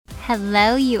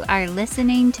Hello, you are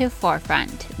listening to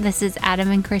Forefront. This is Adam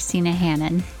and Christina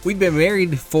Hannon. We've been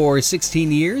married for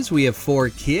 16 years. We have 4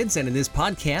 kids, and in this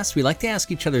podcast, we like to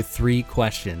ask each other 3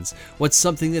 questions. What's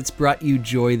something that's brought you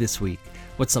joy this week?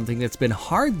 What's something that's been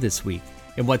hard this week?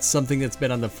 And what's something that's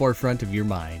been on the forefront of your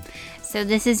mind? So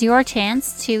this is your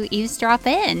chance to eavesdrop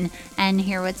in and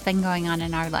hear what's been going on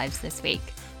in our lives this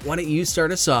week. Why don't you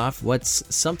start us off?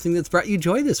 What's something that's brought you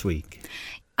joy this week?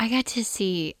 I got to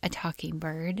see a talking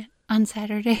bird on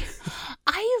Saturday.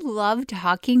 I love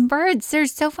talking birds. They're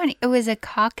so funny. It was a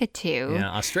cockatoo. Yeah,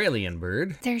 Australian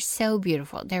bird. They're so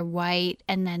beautiful. They're white,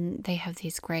 and then they have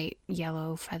these great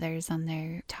yellow feathers on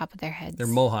their top of their heads. They're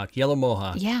mohawk, yellow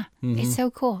mohawk. Yeah, It's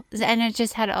so cool. And it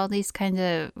just had all these kinds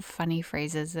of funny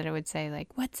phrases that I would say, like,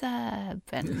 what's up?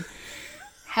 And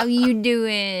how you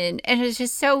doing? And it's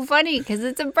just so funny because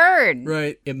it's a bird.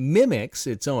 Right. It mimics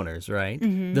its owners, right?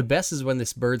 Mm-hmm. The best is when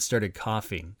this bird started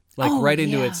coughing. Like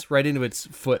into its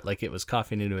foot, like it was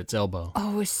coughing into its elbow.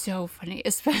 Oh, it was so funny,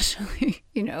 especially,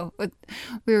 we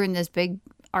were in this big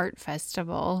art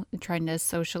festival trying to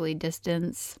socially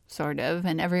distance, sort of,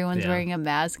 and everyone's wearing a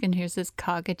mask, and here's this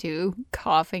cockatoo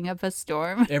coughing up a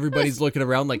storm. Everybody's looking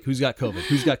around like, who's got COVID?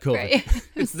 Who's got COVID? Right.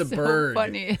 It's the so bird.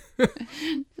 Funny.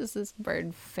 Just this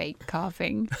bird fake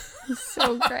coughing. It's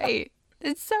so great.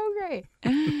 It's so great.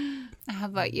 How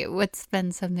about you? What's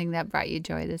been something that brought you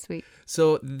joy this week?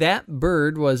 So that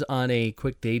bird was on a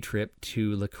quick day trip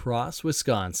to La Crosse,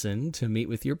 Wisconsin to meet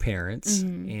with your parents.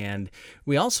 Mm-hmm. And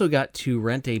we also got to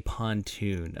rent a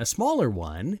pontoon, a smaller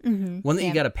one, one that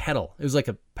you got to pedal. It was like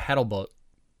a paddle boat.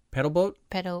 Pedal boat?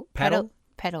 Pedal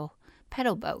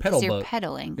boat. Because you're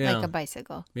pedaling like a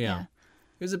bicycle. Yeah.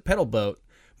 It was a pedal boat,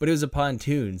 but it was a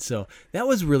pontoon. So that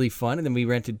was really fun. And then we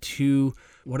rented 2...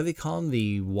 what do they call them?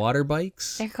 The water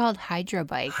bikes? They're called hydro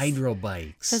bikes. Hydro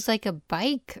bikes. So it's like a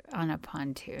bike on a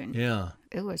pontoon. Yeah.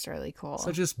 It was really cool.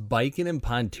 So just biking and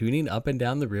pontooning up and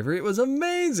down the river. It was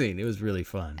amazing. It was really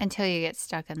fun. Until you get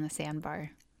stuck in the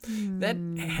sandbar. That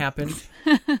happened.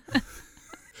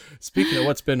 Speaking of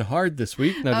what's been hard this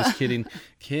week. No, just kidding.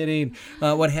 Kidding.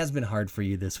 What has been hard for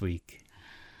you this week?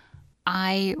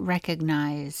 I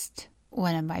recognized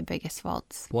one of my biggest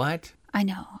faults. What? I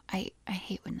know. I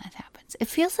hate when that happens. It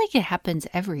feels like it happens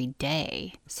every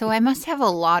day. So I must have a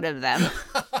lot of them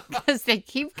because they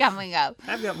keep coming up.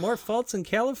 I've got more faults in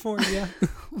California.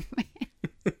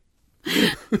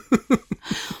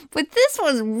 But this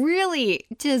was really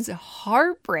just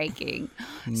heartbreaking.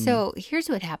 So here's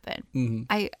what happened. Mm-hmm.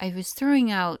 I was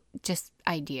throwing out just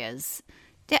ideas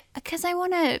because I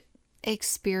want to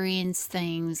experience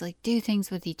things, like do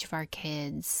things with each of our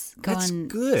kids, go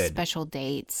on special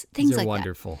dates, things like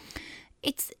wonderful.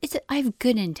 It's I have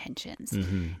good intentions.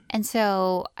 And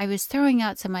so I was throwing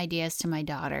out some ideas to my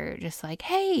daughter, just like,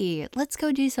 hey, let's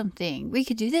go do something. We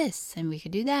could do this and we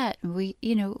could do that. And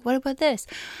what about this?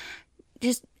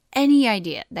 Just any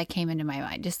idea that came into my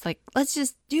mind, just like, let's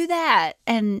just do that.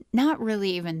 And not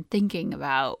really even thinking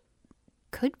about,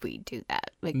 could we do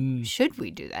that? Like, should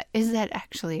we do that? Is that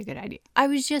actually a good idea? I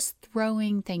was just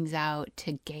throwing things out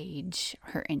to gauge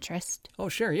her interest. Oh,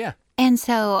 sure, yeah. And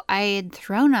so I had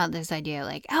thrown out this idea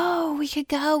like, oh, we could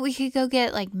go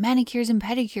get like manicures and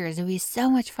pedicures. It would be so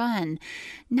much fun.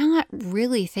 Not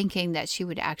really thinking that she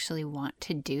would actually want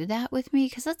to do that with me,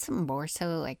 because that's more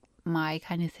so like my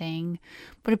kind of thing.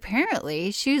 But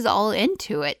apparently she's all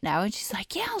into it now. And she's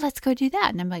like, yeah, let's go do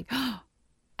that. And I'm like, oh,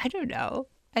 I don't know.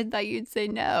 I thought you'd say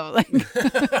no. Like,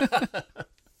 I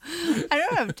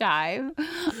don't have time.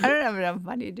 I don't have enough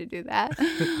money to do that.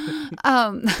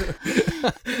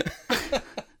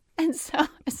 And so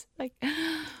it's like,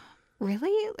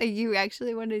 really? Like, you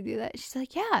actually want to do that? She's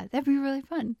like, yeah, that'd be really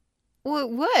fun. Well, it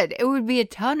would. It would be a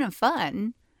ton of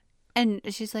fun. And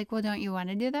she's like, well, don't you want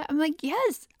to do that? I'm like,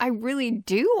 yes, I really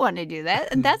do want to do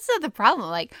that. And that's not the problem.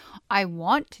 Like, I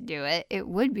want to do it. It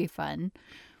would be fun.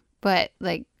 But,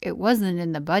 like, it wasn't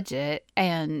in the budget,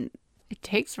 and it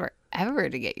takes forever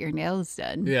to get your nails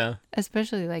done. Yeah.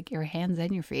 Especially, like, your hands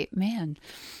and your feet. Man,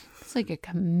 it's like a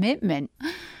commitment.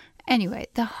 Anyway,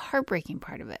 the heartbreaking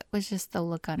part of it was just the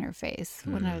look on her face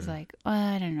when I was like, oh,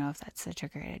 I don't know if that's such a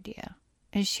great idea.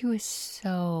 And she was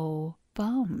so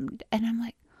bummed. And I'm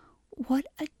like, what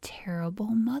a terrible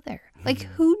mother. Like,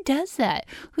 who does that?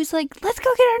 Who's like, let's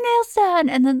go get our nails done.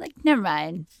 And then, like, never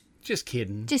mind. Just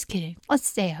kidding. Let's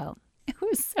stay home. It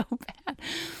was so bad.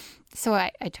 So I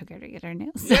took her to get her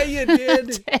nails. Yeah, you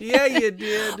did. Yeah, you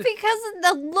did. Because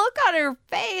the look on her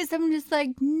face, I'm just like,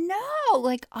 no,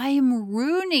 like I am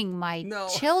ruining my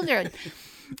children.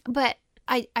 But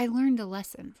I learned a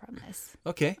lesson from this.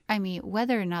 Okay. I mean,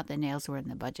 whether or not the nails were in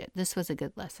the budget, this was a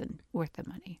good lesson, worth the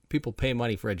money. People pay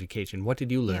money for education. What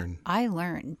did you learn? Yeah, I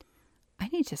learned I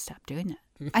need to stop doing that.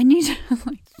 I need to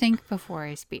think before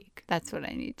I speak. That's what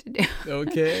I need to do.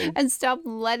 Okay. And stop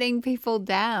letting people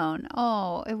down.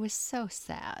 Oh, it was so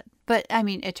sad. But I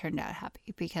mean, it turned out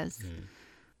happy because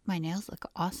my nails look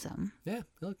awesome. Yeah,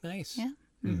 they look nice. Yeah.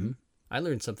 Mm-hmm. I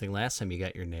learned something last time you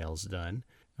got your nails done.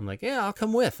 I'm like, yeah, I'll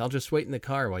come with. I'll just wait in the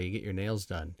car while you get your nails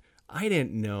done. I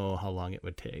didn't know how long it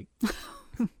would take.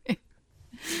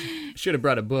 Should have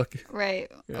brought a book.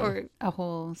 Right. Yeah. Or a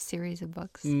whole series of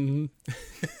books. Mm-hmm.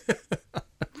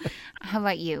 How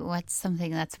about you? What's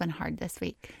something that's been hard this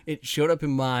week? It showed up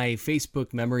in my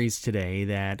Facebook memories today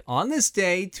that on this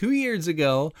day, 2 years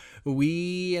ago,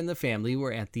 we and the family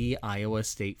were at the Iowa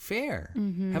State Fair,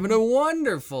 having a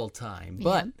wonderful time.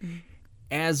 But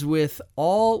as with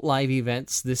all live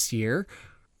events this year,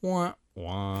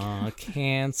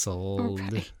 canceled.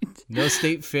 Right. No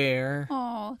state fair.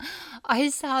 Oh, I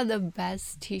saw the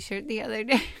best t-shirt the other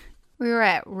day. We were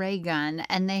at Raygun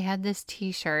and they had this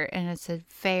t-shirt and it said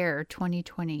Fair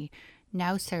 2020,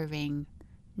 now serving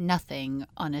nothing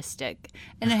on a stick.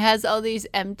 And it has all these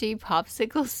empty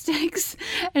popsicle sticks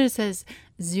and it says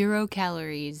 0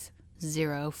 calories,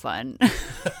 0 fun.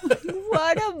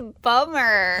 What a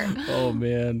bummer. Oh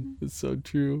man, it's so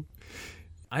true.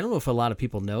 I don't know if a lot of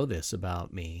people know this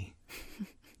about me.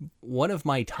 One of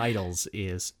my titles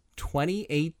is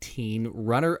 2018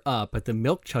 runner-up at the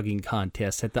milk chugging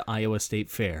contest at the Iowa State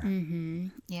Fair. Mm-hmm.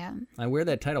 Yeah. I wear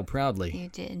that title proudly. You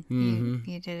did. Mm-hmm.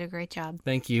 You did a great job.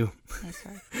 Thank you. That's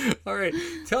right. All right.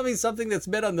 Tell me something that's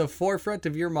been on the forefront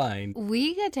of your mind.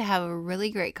 We got to have a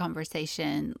really great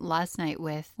conversation last night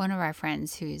with one of our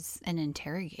friends who's an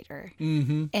interrogator.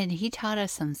 Mm-hmm. And he taught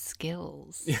us some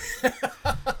skills,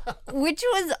 which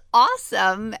was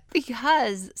awesome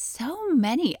because so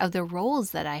many of the roles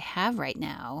that I have right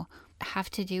now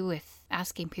have to do with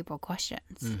asking people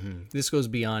questions. Mm-hmm. This goes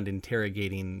beyond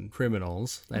interrogating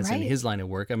criminals, as in Right. his line of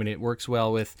work. I mean, it works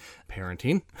well with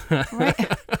parenting.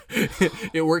 Right.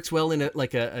 It works well in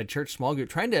a church small group,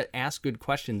 trying to ask good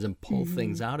questions and pull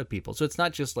things out of people. So it's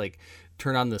not just like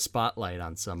turn on the spotlight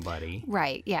on somebody.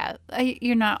 Right. Yeah.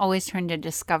 You're not always trying to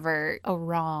discover a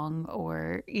wrong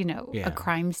or, a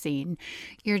crime scene.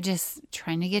 You're just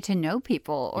trying to get to know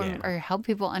people or help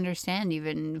people understand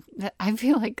even. I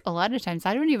feel like a lot of times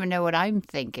I don't even know what I'm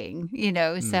thinking,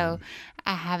 so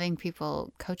having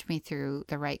people coach me through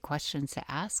the right questions to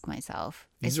ask myself.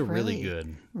 These are really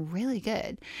good. Really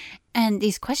good. And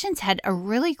these questions had a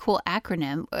really cool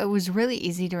acronym. It was really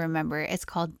easy to remember. It's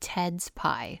called TEDS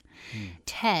Pie.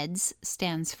 TEDS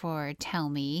stands for tell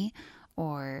me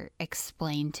or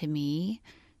explain to me,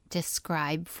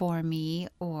 describe for me,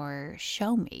 or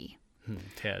show me.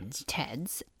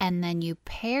 TEDS. And then you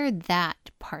pair that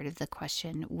part of the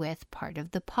question with part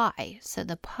of the pie. So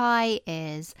the pie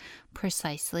is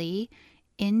precisely,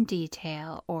 in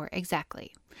detail, or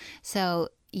exactly. So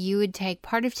you would take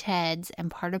part of TEDS and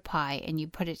part of pie and you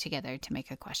put it together to make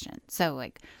a question. So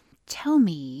tell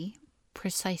me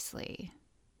precisely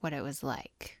what it was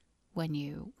like when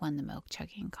you won the milk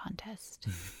chugging contest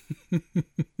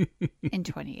in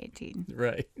 2018.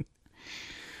 Right.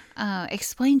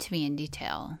 Explain to me in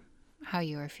detail how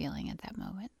you were feeling at that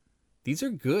moment. These are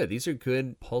good. These are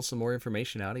good. Pull some more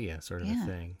information out of you sort of a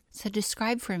thing. So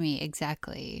describe for me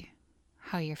exactly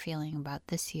how you're feeling about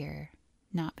this year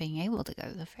not being able to go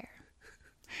to the fair.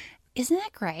 Isn't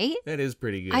that great? That is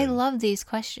pretty good. I love these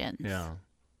questions. Yeah,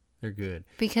 they're good.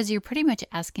 Because you're pretty much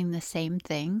asking the same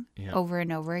thing over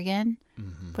and over again,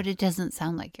 but it doesn't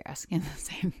sound like you're asking the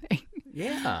same thing.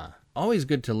 Yeah. Always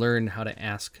good to learn how to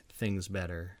ask things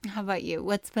better. How about you?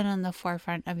 What's been on the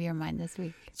forefront of your mind this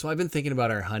week? So I've been thinking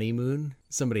about our honeymoon.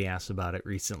 Somebody asked about it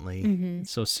recently.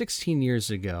 So 16 years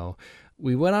ago,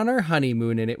 we went on our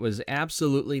honeymoon and it was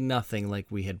absolutely nothing like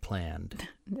we had planned.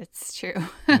 That's true.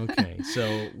 Okay,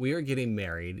 so we were getting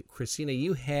married. Christina,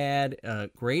 you had a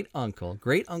great uncle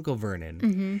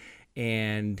Vernon,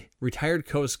 and retired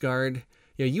Coast Guard.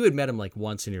 You had met him like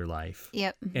once in your life.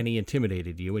 Yep. And he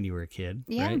intimidated you when you were a kid,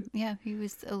 right? Yeah, he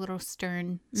was a little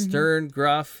stern. Stern,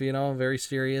 gruff, very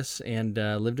serious, and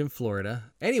lived in Florida.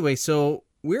 Anyway, so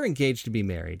we're engaged to be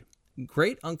married.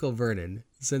 Great Uncle Vernon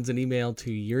sends an email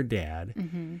to your dad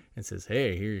and says,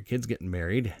 hey, here your kid's getting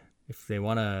married. If they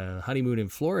want a honeymoon in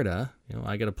Florida,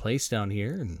 I got a place down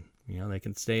here and, they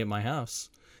can stay at my house.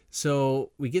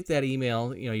 So we get that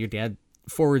email, your dad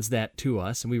forwards that to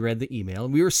us and we read the email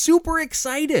and we were super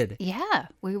excited. Yeah,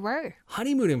 we were.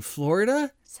 Honeymoon in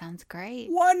Florida? Sounds great.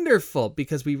 Wonderful,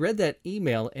 because we read that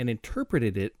email and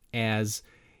interpreted it as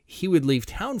he would leave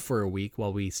town for a week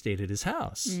while we stayed at his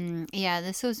house. Yeah,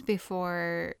 this was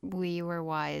before we were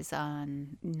wise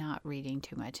on not reading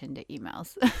too much into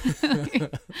emails.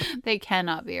 They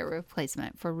cannot be a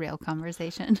replacement for real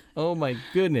conversation. Oh my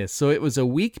goodness. So it was a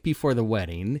week before the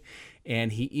wedding,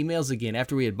 and he emails again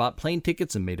after we had bought plane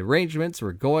tickets and made arrangements.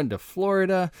 We're going to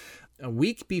Florida. A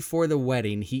week before the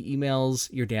wedding, he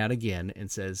emails your dad again and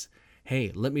says,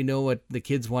 hey, let me know what the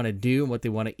kids want to do and what they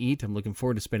want to eat. I'm looking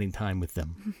forward to spending time with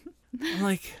them. I'm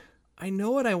like, I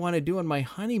know what I want to do on my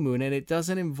honeymoon, and it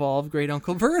doesn't involve Great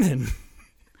Uncle Vernon.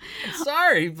 I'm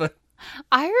sorry, but...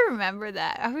 I remember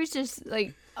that. I was just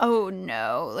like, oh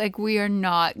no, like we are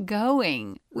not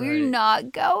going. We're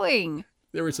not going.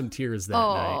 There were some tears that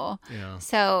night. Yeah.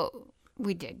 So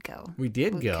we did go. We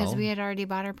did go. Because we had already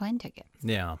bought our plane ticket.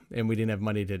 Yeah, and we didn't have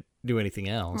money to do anything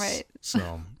else. Right.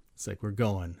 So it's like, we're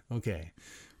going. Okay.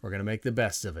 We're going to make the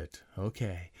best of it.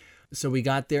 Okay. So we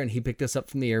got there, and he picked us up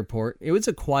from the airport. It was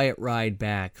a quiet ride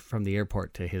back from the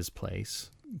airport to his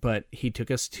place, but he took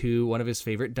us to one of his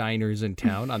favorite diners in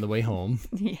town on the way home.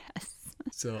 Yes.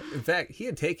 So, in fact, he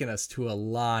had taken us to a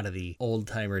lot of the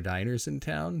old-timer diners in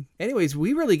town. Anyways,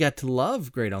 we really got to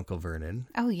love Great Uncle Vernon.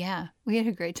 Oh, yeah. We had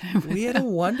a great time. We had a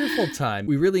wonderful time.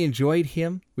 We really enjoyed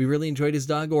him. We really enjoyed his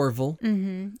dog, Orville.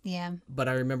 Mm-hmm. Yeah. But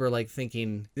I remember,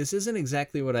 thinking, this isn't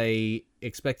exactly what I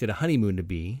expected a honeymoon to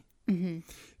be. Mm-hmm.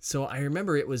 So I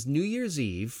remember it was New Year's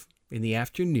Eve in the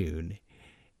afternoon,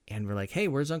 and we're like, hey,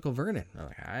 where's Uncle Vernon? I'm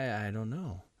like, I don't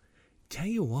know. Tell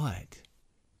you what.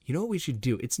 You know what we should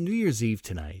do? It's New Year's Eve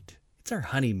tonight. It's our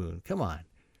honeymoon. Come on.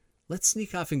 Let's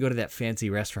sneak off and go to that fancy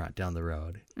restaurant down the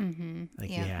road. Mm-hmm.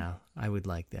 Yeah, I would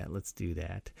like that. Let's do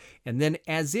that. And then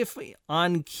as if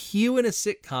on cue in a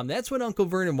sitcom, that's when Uncle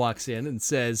Vernon walks in and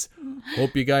says,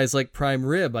 hope you guys like prime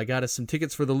rib. I got us some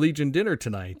tickets for the Legion dinner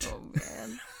tonight. Oh,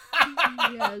 man.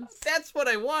 Yes. That's what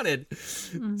I wanted.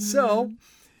 Mm-hmm. So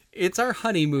it's our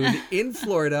honeymoon in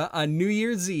Florida on New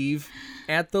Year's Eve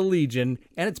at the Legion,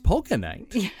 and it's polka night.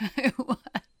 Yeah, it was.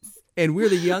 And we're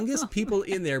the youngest people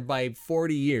in there by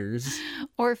 40 years.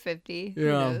 Or 50. Yeah. Who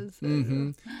knows?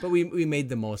 Mm-hmm. But we made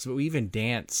the most of it. We even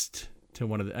danced to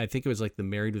one of the, I think it was like the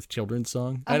Married with Children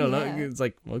song. I don't know. It's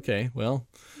like, okay, well.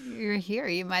 You're here.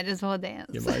 You might as well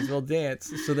dance. You might as well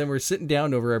dance. So then we're sitting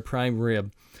down over our prime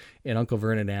rib, and Uncle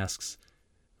Vernon asks,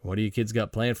 what do you kids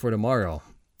got planned for tomorrow?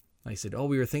 I said,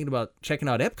 we were thinking about checking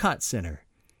out Epcot Center.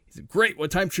 He said, great.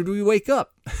 What time should we wake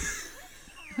up?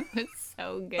 It's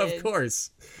so good. Of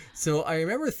course. So I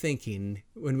remember thinking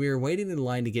when we were waiting in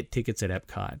line to get tickets at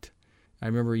Epcot, I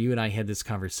remember you and I had this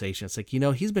conversation. It's like,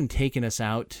 he's been taking us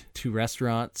out to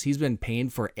restaurants. He's been paying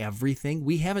for everything.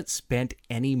 We haven't spent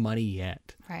any money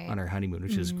yet on our honeymoon,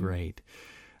 which is great.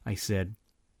 I said,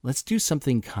 let's do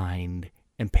something kind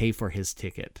and pay for his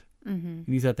ticket. Mm-hmm. And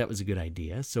you thought that was a good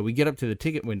idea. So we get up to the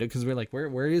ticket window because we're like,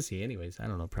 where is he? Anyways, I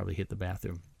don't know, probably hit the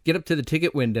bathroom. Get up to the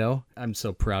ticket window. I'm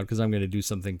so proud because I'm going to do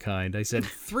something kind. I said,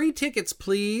 3 tickets,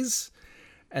 please.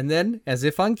 And then, as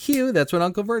if on cue, that's when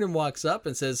Uncle Vernon walks up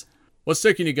and says, what's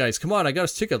taking you guys? Come on, I got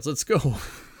us tickets. Let's go.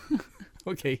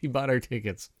 Okay, he bought our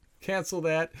tickets. Cancel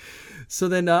that. So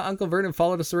then Uncle Vernon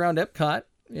followed us around Epcot.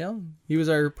 He was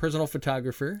our personal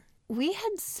photographer. We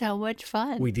had so much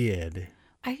fun. We did.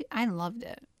 I loved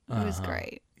it. It was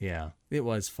great. Yeah, it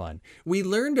was fun. We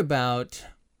learned about,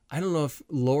 I don't know if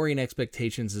lowering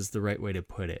expectations is the right way to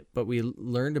put it, but we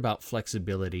learned about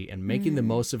flexibility and making the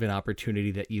most of an opportunity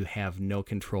that you have no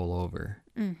control over.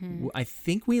 Mm-hmm. I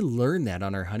think we learned that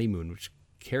on our honeymoon, which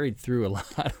carried through a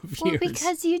lot of years. Well,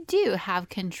 because you do have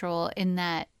control in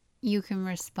that you can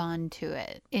respond to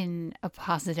it in a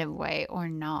positive way or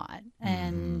not.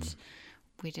 And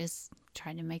we just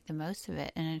tried to make the most of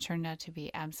it, and it turned out to be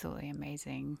absolutely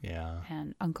amazing. Yeah.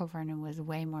 And Uncle Vernon was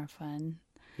way more fun.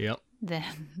 Yep.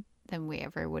 Than we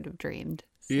ever would have dreamed.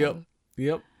 So.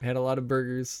 Yep. Had a lot of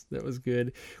burgers. That was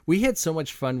good. We had so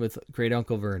much fun with Great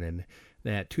Uncle Vernon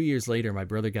that 2 years later, my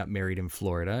brother got married in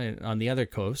Florida on the other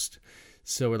coast.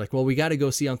 So we're like, well, we got to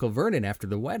go see Uncle Vernon after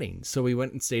the wedding. So we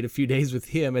went and stayed a few days with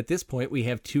him. At this point, we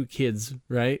have 2 kids,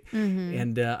 right? Mm-hmm.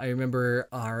 And I remember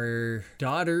our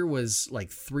daughter was like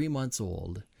 3 months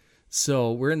old.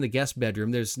 So we're in the guest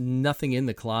bedroom. There's nothing in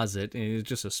the closet, and it's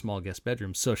just a small guest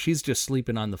bedroom. So she's just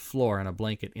sleeping on the floor on a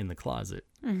blanket in the closet.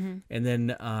 Mm-hmm. And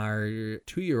then our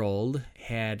 2-year-old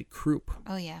had croup.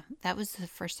 Oh, yeah. That was the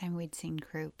first time we'd seen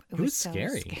croup. It was so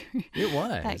scary. It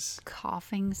was. That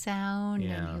coughing sound,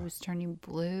 and he was turning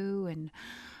blue, and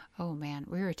oh, man,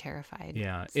 we were terrified.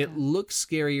 Yeah, so. It looks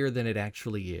scarier than it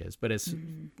actually is. But as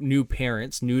new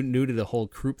parents, new to the whole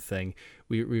croup thing,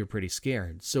 we were pretty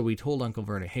scared. So we told Uncle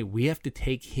Vernon, hey, we have to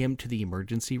take him to the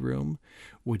emergency room.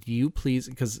 Would you please,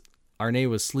 because Arne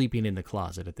was sleeping in the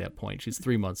closet at that point. She's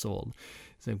 3 months old.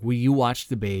 He's like, will you watch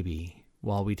the baby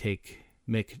while we take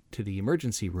Mick to the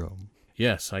emergency room?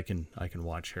 Yes, I can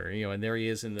watch her. And there he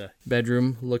is in the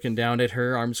bedroom looking down at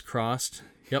her, arms crossed.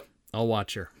 Yep, I'll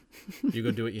watch her. You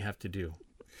go do what you have to do.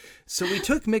 So we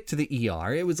took Mick to the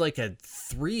ER. It was like a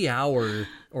 3-hour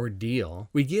ordeal.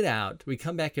 We get out, we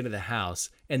come back into the house,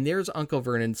 and there's Uncle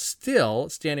Vernon still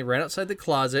standing right outside the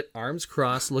closet, arms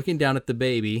crossed, looking down at the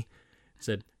baby.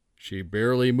 Said, she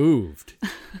barely moved.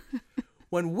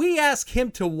 When we ask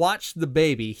him to watch the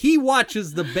baby, he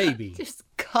watches the baby. Just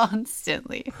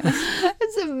constantly.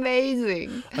 It's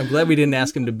amazing. I'm glad we didn't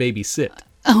ask him to babysit.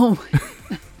 Oh.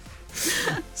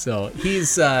 So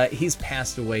he's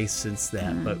passed away since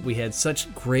that, but we had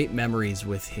such great memories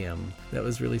with him. That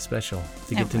was really special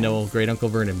to get to know Great Uncle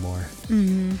Vernon more.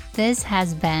 Mm-hmm. This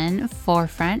has been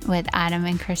Forefront with Adam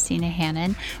and Christina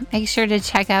Hannon. Make sure to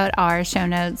check out our show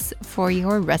notes for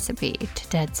your recipe to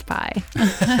Dead Spy.